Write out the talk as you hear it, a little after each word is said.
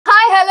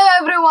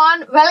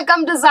everyone,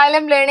 welcome to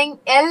Xylem Learning.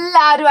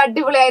 എല്ലാവരും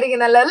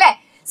അടിപൊളിയായിരിക്കുന്നല്ലോ അല്ലേ?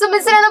 So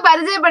മിസ്സിനെ ഒന്ന്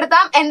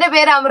പരിചയപ്പെടുത്താം. എന്റെ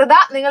പേര് അമൃത,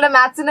 നിങ്ങളുടെ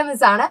മാത്സിന്റെ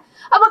മിസ് ആണ്.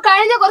 അപ്പൊ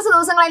കഴിഞ്ഞ കുറച്ച്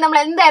ദിവസങ്ങളായി നമ്മൾ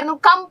എന്തായിരുന്നു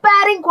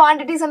കമ്പയറിംഗ്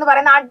ക്വാണ്ടിറ്റീസ് എന്ന്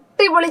പറയുന്ന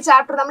അടിപൊളി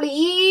ചാപ്റ്റർ നമ്മൾ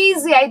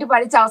ഈസി ആയിട്ട്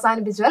പഠിച്ച്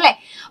അവസാനിപ്പിച്ചു അല്ലെ.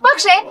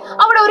 പക്ഷെ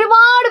അവിടെ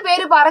ഒരുപാട്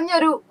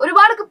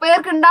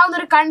പേർക്ക് ഉണ്ടാവുന്ന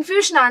ഒരു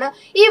കൺഫ്യൂഷൻ ആണ്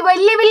ഈ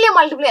വലിയ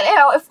മൾട്ടിപ്ലൈ.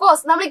 ഓഫ്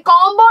കോഴ്സ് നമ്മൾ ഈ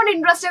കോമ്പൗണ്ട്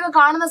ഇൻട്രസ്റ്റ് ഒക്കെ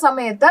കാണുന്ന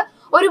സമയത്ത്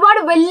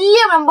ഒരുപാട് വലിയ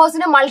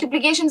മെമ്പേഴ്സിന്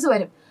മൾട്ടിപ്ലിക്കേഷൻസ്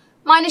വരും.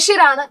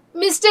 മനുഷ്യരാണ്,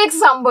 മിസ്റ്റേക്സ്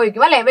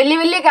സംഭവിക്കും അല്ലെ.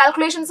 വലിയ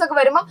കാൽക്കുലേഷൻസ് ഒക്കെ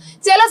വരുമ്പോൾ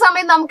ചില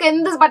സമയത്ത് നമുക്ക്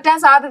എന്ത് പറ്റാൻ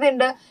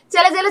സാധ്യതയുണ്ട്,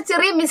 ചില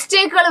ചെറിയ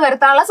മിസ്റ്റേക്കുകൾ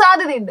വരുത്താനുള്ള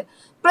സാധ്യതയുണ്ട്.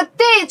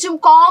 പ്രത്യേകിച്ചും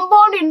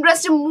കോമ്പൗണ്ട്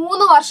ഇൻട്രസ്റ്റ്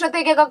 3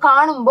 വർഷത്തേക്കൊക്കെ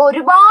കാണുമ്പോൾ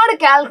ഒരുപാട്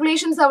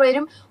കാൽക്കുലേഷൻസ്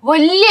വരും.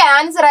 വലിയ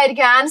ആൻസർ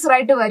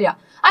ആയിട്ട് വരിക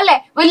അല്ലെ,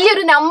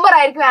 വലിയൊരു നമ്പർ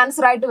ആയിരിക്കും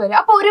ആൻസർ ആയിട്ട് വരിക.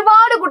 അപ്പൊ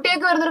ഒരുപാട്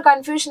കുട്ടികൾക്ക് വരുന്നൊരു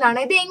കൺഫ്യൂഷൻ ആണ്,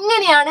 ഇത്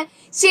എങ്ങനെയാണ്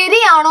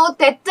ശരിയാണോ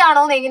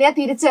തെറ്റാണോ എന്ന് എങ്ങനെയാ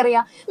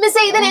തിരിച്ചറിയാം.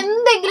 മിസ് ഇതിന്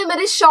എന്തെങ്കിലും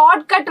ഒരു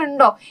ഷോർട്ട് കട്ട്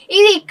ഉണ്ടോ, ഈ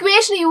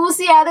ഇക്വേഷൻ യൂസ്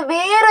ചെയ്യാതെ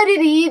വേറൊരു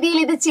രീതിയിൽ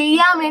ഇത്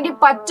ചെയ്യാൻ വേണ്ടി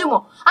പറ്റുമോ?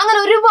 അങ്ങനെ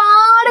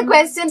ഒരുപാട്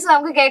ക്വസ്റ്റ്യൻസ്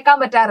നമുക്ക് കേൾക്കാൻ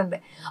പറ്റാറുണ്ട്.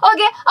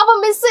 ഓക്കെ, അപ്പൊ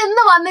മിസ്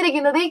ഇന്ന്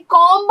വന്നിരിക്കുന്നത് ഈ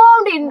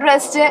കോമ്പൗണ്ട്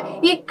ഇൻട്രസ്റ്റ്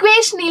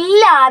ഇക്വേഷൻ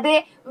ഇല്ലാതെ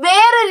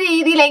വേറൊരു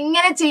രീതിയിൽ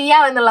എങ്ങനെ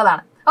ചെയ്യാം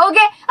എന്നുള്ളതാണ്.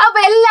 ഓക്കെ, അപ്പൊ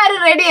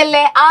എല്ലാരും റെഡി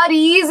അല്ലേ ആ ഒരു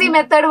ഈസി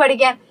മെത്തേഡ്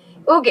പഠിക്കാൻ?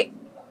 ഓക്കെ,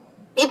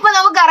 ഇപ്പൊ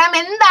നമുക്കറിയാം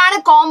എന്താണ്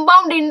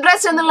കോമ്പൗണ്ട്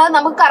ഇൻട്രസ്റ്റ് എന്നുള്ളത്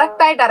നമുക്ക്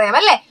കറക്റ്റ് ആയിട്ട് അറിയാം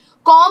അല്ലെ.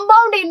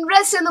 കോമ്പൗണ്ട്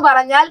ഇൻട്രസ്റ്റ് എന്ന്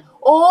പറഞ്ഞാൽ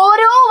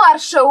ഓരോ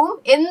വർഷവും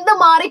എന്ത്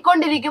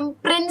മാറിക്കൊണ്ടിരിക്കും,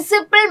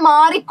 പ്രിൻസിപ്പിൾ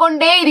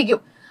മാറിക്കൊണ്ടേയിരിക്കും.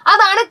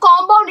 അതാണ്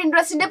കോമ്പൗണ്ട്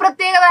ഇൻട്രസ്റ്റിന്റെ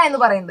പ്രത്യേകത എന്ന്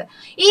പറയുന്നത്.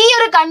 ഈ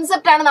ഒരു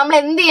കൺസെപ്റ്റ് ആണ് നമ്മൾ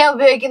എന്ത് ചെയ്യാൻ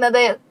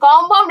ഉപയോഗിക്കുന്നത്,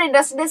 കോമ്പൗണ്ട്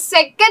ഇൻട്രസ്റ്റിന്റെ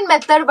സെക്കൻഡ്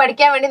മെത്തേഡ്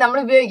പഠിക്കാൻ വേണ്ടി നമ്മൾ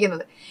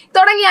ഉപയോഗിക്കുന്നത്.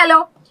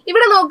 തുടങ്ങിയാലോ?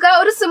 ഇവിടെ നോക്കുക,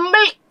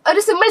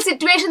 ഒരു സിമ്പിൾ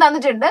സിറ്റുവേഷൻ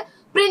തന്നിട്ടുണ്ട്.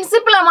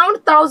 പ്രിൻസിപ്പൽ എമൗണ്ട്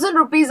 1000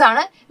 rupees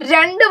ആണ്.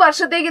 2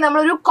 വർഷത്തേക്ക് നമ്മൾ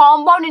ഒരു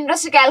കോമ്പൗണ്ട്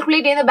ഇൻട്രസ്റ്റ്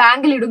കാൽക്കുലേറ്റ് ചെയ്യുന്ന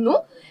ബാങ്കിൽ ഇടുന്നു.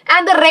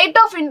 And the rate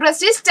of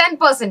interest is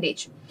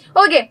 10%.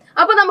 Okay,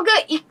 അപ്പൊ നമുക്ക്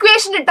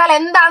ഇക്വേഷൻ ഇട്ടാൽ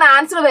എന്താണ്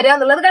ആൻസർ വരിക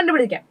എന്നുള്ളത്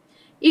കണ്ടുപിടിക്കാം.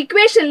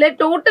 ഇക്വേഷനിൽ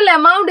total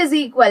amount is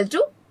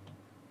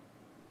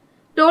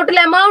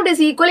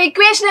equal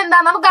equation എന്താ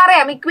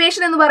നമുക്കറിയാം.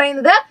 ഇക്വേഷൻ എന്ന്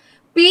പറയുന്നത്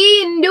P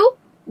 ×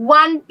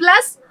 1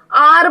 +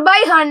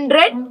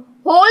 R/100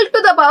 whole to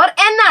the power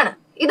n ആണ്.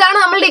 ഇതാണ്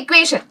നമ്മളുടെ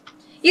ഇക്വേഷൻ.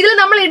 ഇതിൽ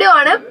നമ്മൾ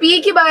ഇടുവാണ്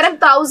പിക്ക് പകരം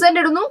 1000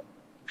 ഇടുന്നു,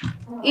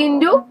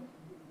 ഇൻറ്റു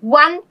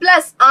 1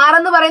 + R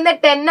എന്ന് പറയുന്ന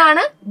 10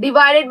 ആണ്,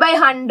 divided by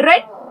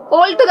 100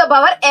 whole to the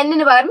power n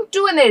ന് പകരം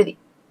 2 എന്ന് എഴുതി.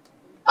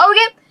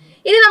 ഓക്കെ,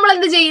 ഇനി നമ്മൾ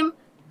എന്ത് ചെയ്യും?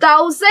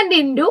 1000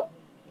 ഇൻറ്റു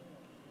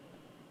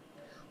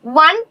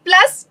 1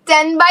 +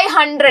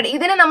 10/100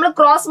 ഇതിനെ നമ്മൾ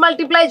ക്രോസ്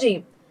മൾട്ടിപ്ലൈ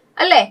ചെയ്യും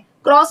അല്ലെ.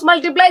 ക്രോസ്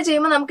മൾട്ടിപ്ലൈ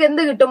ചെയ്യുമ്പോൾ നമുക്ക്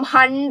എന്ത് കിട്ടും?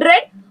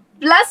 100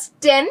 +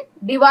 10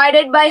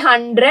 divided by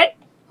 100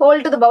 whole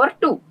to the power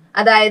 2.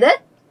 അതായത്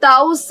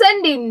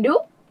 1000 into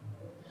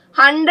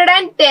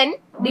 110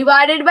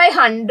 divided by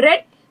 100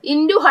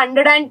 into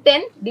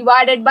 110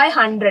 divided by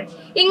 100.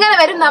 ഇങ്ങനെ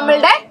വരും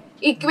നമ്മളുടെ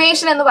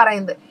ഇക്വേഷൻ എന്ന്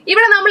പറയുന്നത്.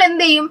 ഇവിടെ നമ്മൾ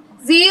എന്ത് ചെയ്യും?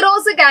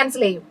 സീറോസ്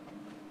ക്യാൻസൽ ചെയ്യും.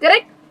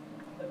 കറക്റ്റ്.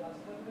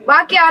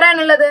 ബാക്കി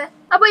ആരാണുള്ളത്?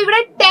 അപ്പൊ ഇവിടെ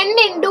 10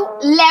 ×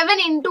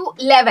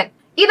 11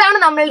 ഇതാണ്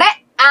നമ്മളുടെ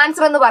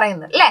ആൻസർ എന്ന്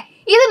പറയുന്നത് അല്ലെ.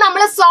 ഇത്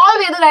നമ്മൾ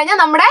സോൾവ് ചെയ്ത് കഴിഞ്ഞാൽ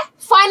നമ്മുടെ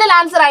ഫൈനൽ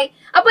ആൻസർ ആയി.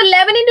 അപ്പൊ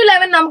 11 ×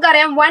 11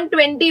 നമുക്കറിയാം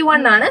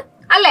 121 ആണ്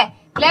അല്ലെ.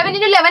 11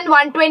 × 11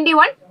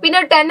 121, പിന്നെ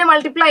 10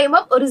 മൾട്ടിപ്ലൈ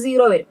ചെയ്യുമ്പോൾ ഒരു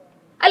 0 വരും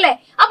അല്ലെ.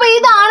 അപ്പൊ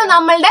ഇതാണ്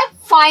നമ്മളുടെ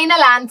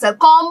final answer.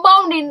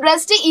 Compound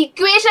interest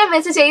equation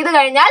വെച്ച് ചെയ്ത്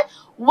കഴിഞ്ഞാൽ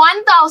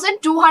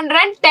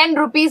 1210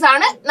 rupees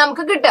ആണ്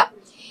നമുക്ക് കിട്ടുക.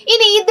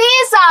 ഇനി ഇതേ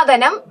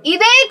സാധനം,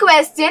 ഇതേ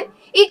ക്വസ്റ്റ്യൻ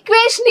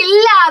ഇക്വേഷൻ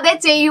ഇല്ലാതെ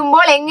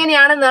ചെയ്യുമ്പോൾ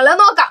എങ്ങനെയാണെന്നുള്ളത്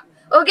നോക്കാം.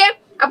 ഓക്കെ,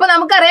 അപ്പൊ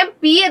നമുക്കറിയാം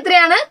P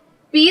എത്രയാണ്?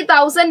 P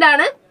 1000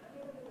 ആണ്.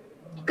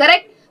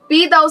 കറക്റ്റ്, P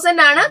 1000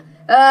 ആണ്.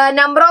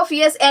 നമ്പർ ഓഫ്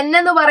ഇയേഴ്സ് n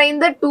എന്ന്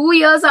പറയുന്നത് 2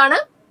 years ആണ്.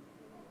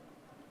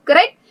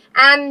 Correct.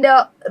 And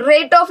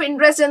rate of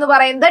interest എന്ന്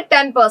പറയുന്നത്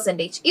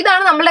 10%.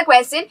 ഇതാണ് നമ്മുടെ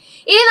ക്വസ്റ്റ്യൻ.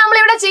 ഇനി നമ്മൾ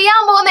ഇവിടെ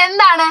ചെയ്യാൻ പോകുന്ന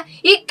എന്താണ്?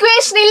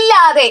 ഇക്വേഷൻ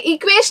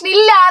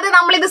ഇല്ലാതെ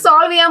നമ്മൾ ഇത്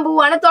സോൾവ് ചെയ്യാൻ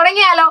പോവാണ്.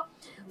 തുടങ്ങിയാലോ?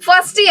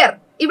 ഫസ്റ്റ് ഇയർ,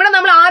 ഇവിടെ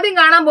നമ്മൾ ആദ്യം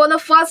കാണാൻ പോകുന്ന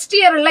ഫസ്റ്റ്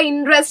ഇയർ ഉള്ള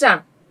ഇൻട്രസ്റ്റ്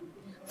ആണ്.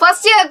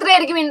 ഫസ്റ്റ് ഇയർ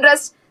എത്രയായിരിക്കും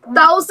ഇൻട്രസ്റ്റ്?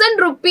 1000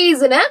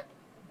 rupeesന്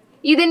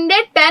ഇതിന്റെ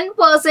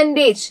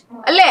 10%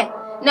 അല്ലെ.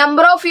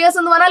 നമ്പർ ഓഫ് ഇയേഴ്സ്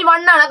എന്ന് പറഞ്ഞാൽ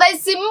 1 ആണ്. അതായത്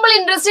സിമ്പിൾ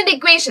ഇൻട്രസ്റ്റിന്റെ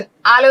ഇക്വേഷൻ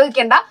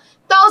ആലോചിക്കേണ്ട.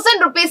 1000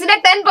 rupeesന്റെ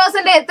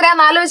 10%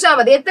 എത്രയാന്ന് ആലോചിച്ചാൽ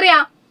മതി. എത്രയാ?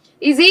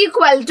 Is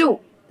equal to,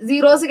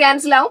 zeros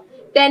cancel ആവും,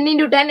 10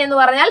 × 10 എന്ന്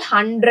പറഞ്ഞാൽ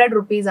 100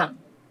 rupees ആണ്.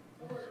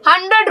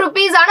 100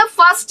 rupees ആണ്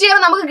ഫസ്റ്റ് ഇയർ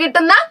നമുക്ക്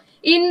കിട്ടുന്ന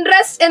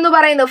ഇൻട്രസ്റ്റ് എന്ന്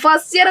പറയുന്നത്.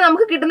 ഫസ്റ്റ് ഇയർ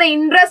നമുക്ക് കിട്ടുന്ന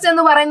ഇൻട്രസ്റ്റ്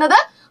എന്ന് പറയുന്നത്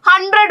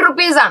 100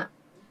 rupees ആണ്.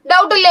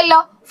 ഡൗട്ട് ഇല്ലല്ലോ.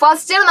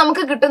 ഫസ്റ്റ് ഇയർ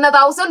നമുക്ക് കിട്ടുന്ന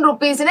 1000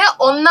 rupeesന്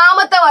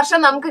ഒന്നാമത്തെ വർഷം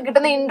നമുക്ക്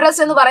കിട്ടുന്ന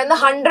ഇൻട്രസ്റ്റ് എന്ന് പറയുന്നത്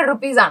 100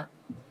 rupees ആണ്.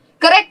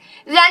 കറക്റ്റ്.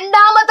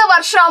 രണ്ടാമത്തെ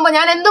വർഷം ആകുമ്പോ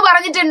ഞാൻ എന്ത്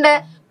പറഞ്ഞിട്ടുണ്ട്?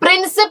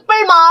 പ്രിൻസിപ്പിൾ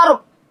മാറും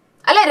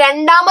അല്ലെ.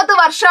 രണ്ടാമത്തെ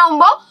വർഷം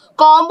ആകുമ്പോ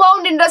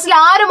കോമ്പൗണ്ട് ഇൻട്രസ്റ്റിൽ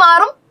ആര്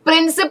മാറും?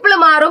 പ്രിൻസിപ്പിൾ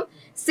മാറും.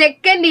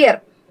 സെക്കൻഡ്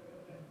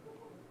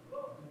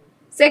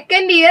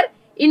ഇയർ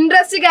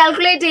ഇൻട്രസ്റ്റ്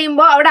കാൽക്കുലേറ്റ്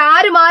ചെയ്യുമ്പോൾ അവിടെ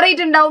ആര്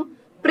മാറിയിട്ടുണ്ടാവും?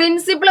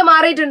 പ്രിൻസിപ്പിൾ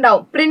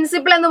മാറിയിട്ടുണ്ടാവും.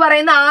 പ്രിൻസിപ്പിൾ എന്ന്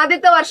പറയുന്ന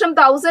ആദ്യത്തെ വർഷം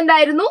 1000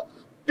 ആയിരുന്നു,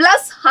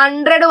 പ്ലസ്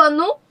 100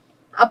 വന്നു.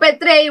 അപ്പൊ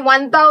എത്രയായി?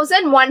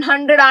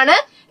 1100 ആണ്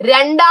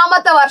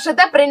രണ്ടാമത്തെ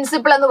വർഷത്തെ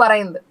പ്രിൻസിപ്പിൾ എന്ന്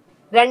പറയുന്നത്.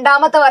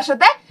 രണ്ടാമത്തെ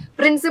വർഷത്തെ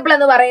പ്രിൻസിപ്പിൾ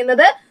എന്ന്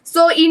പറയുന്നത്.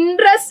 So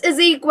interest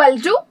is equal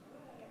to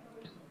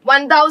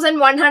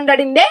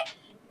 1100ന്റെ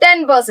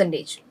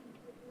 10%.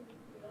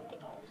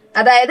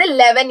 അതായത്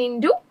 11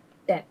 into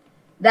 10.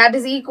 That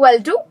is equal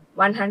to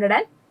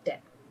 110.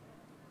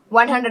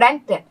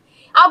 110.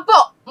 അപ്പോ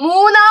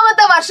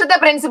മൂന്നാമത്തെ വർഷത്തെ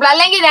പ്രിൻസിപ്പിൾ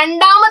അല്ലെങ്കിൽ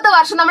രണ്ടാമത്തെ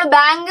വർഷം നമ്മൾ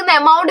ബാങ്കിൽ നിന്ന്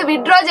എമൗണ്ട്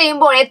വിഡ്രോ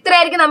ചെയ്യുമ്പോൾ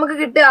എത്രയായിരിക്കും നമുക്ക്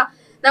കിട്ടുക?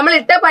 നമ്മൾ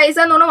ഇട്ട പൈസ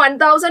എന്ന് പറഞ്ഞാൽ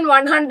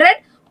 1100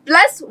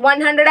 പ്ലസ്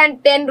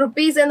 110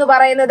 റുപ്പീസ് എന്ന്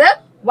പറയുന്നത്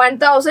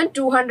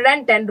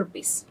 1210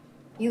 റുപ്പീസ്.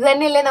 ഇത്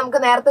തന്നെയല്ലേ നമുക്ക്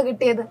നേരത്തെ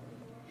കിട്ടിയത്?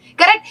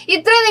 കറക്റ്റ്.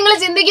 ഇത്രയും നിങ്ങൾ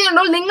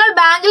ചിന്തിക്കുന്നുണ്ടോ? നിങ്ങൾ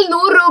ബാങ്കിൽ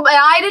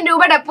 1000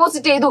 രൂപ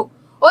ഡെപ്പോസിറ്റ് ചെയ്തു,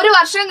 ഒരു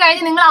വർഷം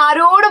കഴിഞ്ഞ് നിങ്ങൾ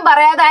ആരോടും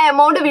പറയാതെ ആ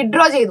എമൗണ്ട്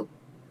വിഡ്രോ ചെയ്തു.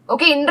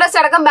 ഓക്കെ, ഇൻട്രസ്റ്റ്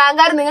അടക്കം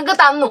ബാങ്കുകാർ നിങ്ങൾക്ക്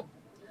തന്നു.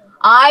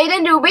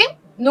 1000 രൂപയും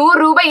 100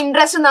 രൂപ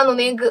ഇൻട്രസ്റ്റ് തന്നു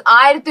നിങ്ങൾക്ക്.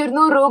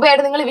 1200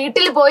 രൂപയായിട്ട് നിങ്ങൾ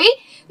വീട്ടിൽ പോയി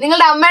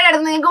നിങ്ങളുടെ അമ്മയുടെ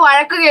അടുത്ത് നിങ്ങൾക്ക്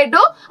വഴക്ക്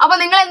കേട്ടു. അപ്പൊ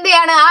നിങ്ങൾ എന്ത്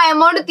ചെയ്യാണ്? ആ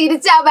എമൗണ്ട്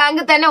തിരിച്ച് ആ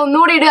ബാങ്കിൽ തന്നെ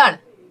ഒന്നുകൂടി ഇടുകയാണ്.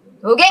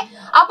 ഓക്കെ,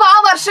 അപ്പൊ ആ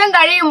വർഷം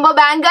കഴിയുമ്പോൾ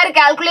ബാങ്കുകാർ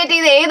കാൽക്കുലേറ്റ്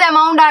ചെയ്ത് ഏത്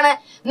എമൗണ്ട് ആണ്?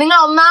 നിങ്ങൾ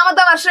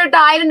ഒന്നാമത്തെ വർഷം ഇട്ട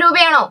 1000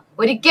 രൂപയാണോ?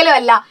 ഒരിക്കലും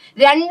അല്ല.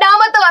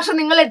 രണ്ടാമത്തെ വർഷം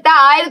നിങ്ങൾ ഇട്ട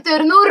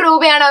 1200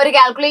 രൂപയാണ് അവർ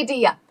കാൽക്കുലേറ്റ്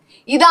ചെയ്യുക.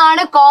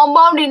 ഇതാണ്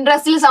കോമ്പൗണ്ട്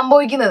ഇൻട്രസ്റ്റിൽ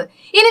സംഭവിക്കുന്നത്.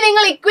 ഇനി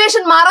നിങ്ങൾ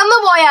ഇക്വേഷൻ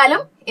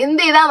മറന്നുപോയാലും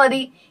എന്ത് ചെയ്താൽ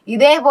മതി?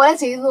 ഇതേപോലെ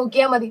ചെയ്തു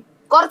നോക്കിയാൽ മതി.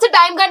 കുറച്ച്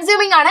ടൈം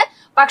കൺസ്യൂമിംഗ് ആണ്,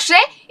 പക്ഷെ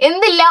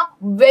എന്തില്ല,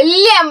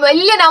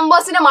 വലിയ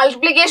നമ്പേഴ്സിന്റെ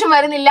മൾട്ടിപ്ലിക്കേഷൻ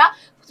വരുന്നില്ല,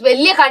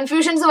 വലിയ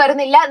കൺഫ്യൂഷൻസ്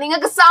വരുന്നില്ല.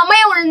 നിങ്ങൾക്ക്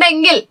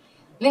സമയമുണ്ടെങ്കിൽ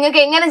നിങ്ങൾക്ക്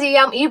എങ്ങനെ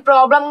ചെയ്യാം? ഈ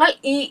പ്രോബ്ലങ്ങൾ,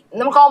 ഈ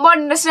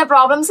കോമ്പൗണ്ട് ഇൻട്രസ്റ്റിന്റെ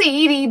പ്രോബ്ലംസ്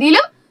ഈ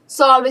രീതിയിലും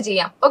സോൾവ്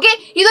ചെയ്യാം. ഓക്കെ,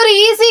 ഇതൊരു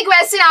ഈസി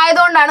ക്വസ്റ്റ്യൻ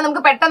ആയതുകൊണ്ടാണ്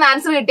നമുക്ക് പെട്ടെന്ന്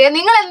ആൻസർ കിട്ടിയത്.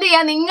 നിങ്ങൾ എന്ത്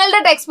ചെയ്യുക?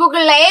 നിങ്ങളുടെ ടെക്സ്റ്റ്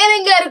ബുക്കിലുള്ള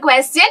ഏതെങ്കിലും ഒരു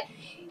ക്വസ്റ്റ്യൻ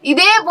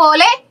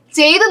ഇതേപോലെ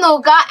ചെയ്തു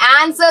നോക്കുക,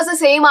 ആൻസേഴ്സ്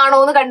സെയിം ആണോ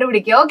എന്ന്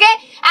കണ്ടുപിടിക്കുക. ഓക്കെ,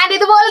 ആൻഡ്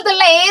ഇതുപോലത്തെ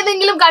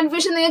ഏതെങ്കിലും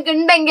കൺഫ്യൂഷൻ നിങ്ങൾക്ക്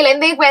ഉണ്ടെങ്കിൽ,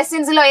 എന്തെങ്കിലും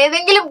ക്വസ്റ്റ്യൻസിലോ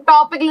ഏതെങ്കിലും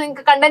ടോപ്പിക്കിൽ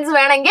നിങ്ങൾക്ക് കണ്ടന്റ്സ്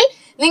വേണമെങ്കിൽ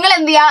നിങ്ങൾ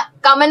എന്ത് ചെയ്യുക?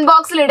 കമന്റ്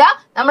ബോക്സിൽ ഇടുക.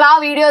 നമ്മൾ ആ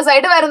വീഡിയോസ്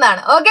ആയിട്ട്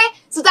വരുന്നതാണ്. Okay,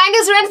 so thank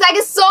you students, thank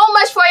you so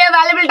much for your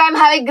valuable time.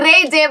 Have A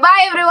great day. By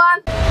everyone.